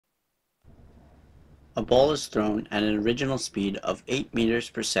A ball is thrown at an original speed of 8 meters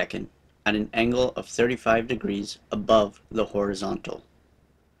per second at an angle of 35 degrees above the horizontal.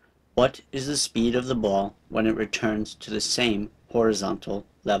 What is the speed of the ball when it returns to the same horizontal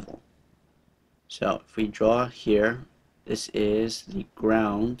level? So if we draw here, this is the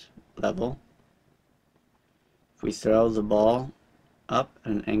ground level. If we throw the ball up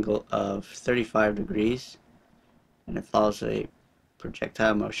at an angle of 35 degrees and it follows a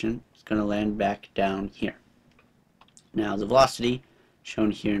projectile motion, it's going to land back down here. Now the velocity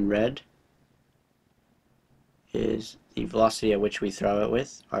shown here in red is the velocity at which we throw it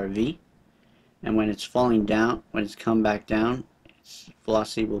with, rv, and when it's falling down, when it's come back down, its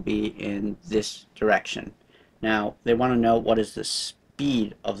velocity will be in this direction. Now they want to know what is the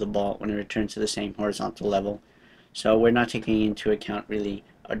speed of the ball when it returns to the same horizontal level. So we're not taking into account really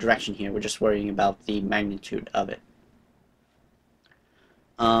a direction here, we're just worrying about the magnitude of it.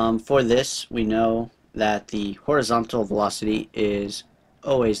 For this, we know that the horizontal velocity is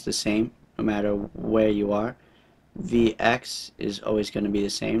always the same no matter where you are. Vx is always going to be the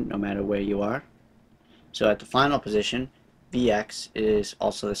same no matter where you are. So at the final position, Vx is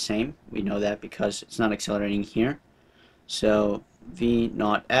also the same. We know that because it's not accelerating here. So V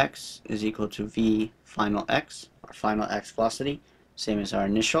naught x is equal to V final x, our final x velocity, same as our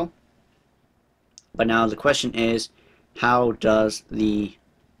initial. But now the question is, how does the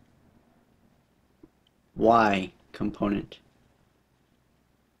y component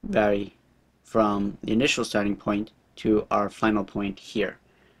vary from the initial starting point to our final point here?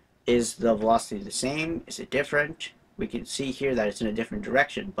 Is the velocity the same? Is it different? We can see here that it's in a different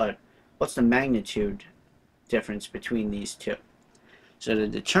direction, but what's the magnitude difference between these two? So to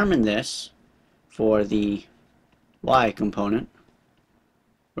determine this for the y component,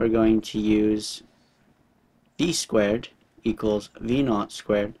 we're going to use v squared equals v naught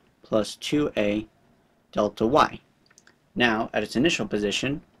squared plus 2a delta y. Now at its initial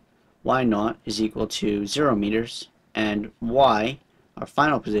position, y naught is equal to 0 meters, and y, our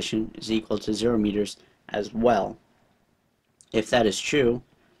final position, is equal to 0 meters as well. If that is true,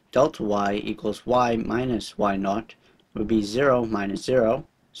 delta y equals y minus y naught would be 0 minus 0,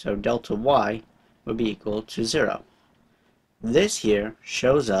 so delta y would be equal to 0. This here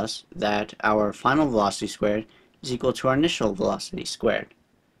shows us that our final velocity squared is equal to our initial velocity squared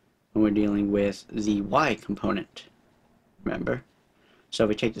when we're dealing with the y component, remember? So if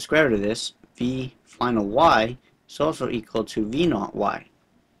we take the square root of this, v final y is also equal to v naught y.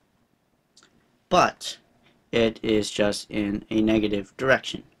 But it is just in a negative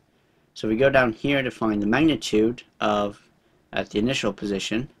direction. So we go down here to find the magnitude of, at the initial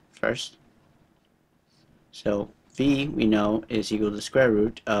position first. So v, we know, is equal to the square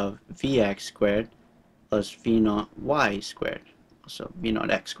root of vx squared plus v naught y squared. So v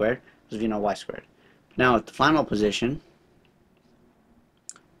naught x squared plus v naught y squared. Now at the final position,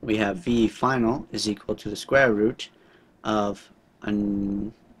 we have v final is equal to the square root of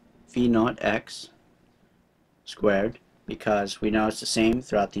v naught x squared, because we know it's the same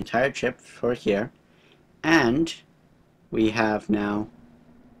throughout the entire trip for here, and we have now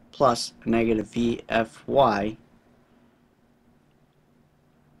plus negative vfy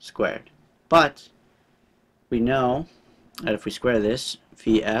squared. But we know that if we square this,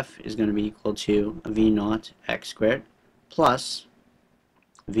 vf is going to be equal to v naught x squared plus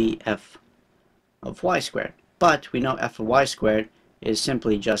vf of y squared. But we know f of y squared is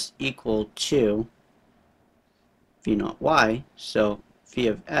simply just equal to v naught y, so v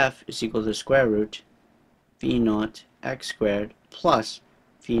of f is equal to the square root v naught x squared plus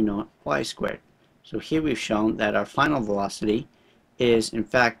v naught y squared. So here we've shown that our final velocity is in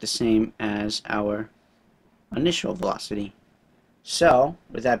fact the same as our initial velocity. So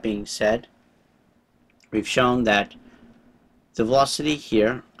with that being said, we've shown that the velocity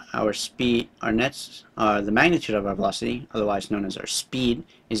here, our speed, our nets, the magnitude of our velocity, otherwise known as our speed,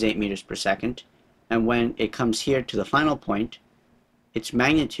 is 8 meters per second. And when it comes here to the final point, its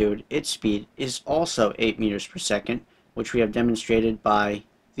magnitude, its speed, is also 8 meters per second, which we have demonstrated by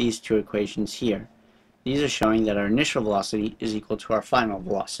these two equations here. These are showing that our initial velocity is equal to our final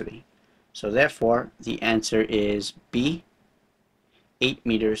velocity. So therefore, the answer is B, 8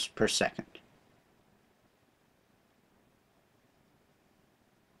 meters per second.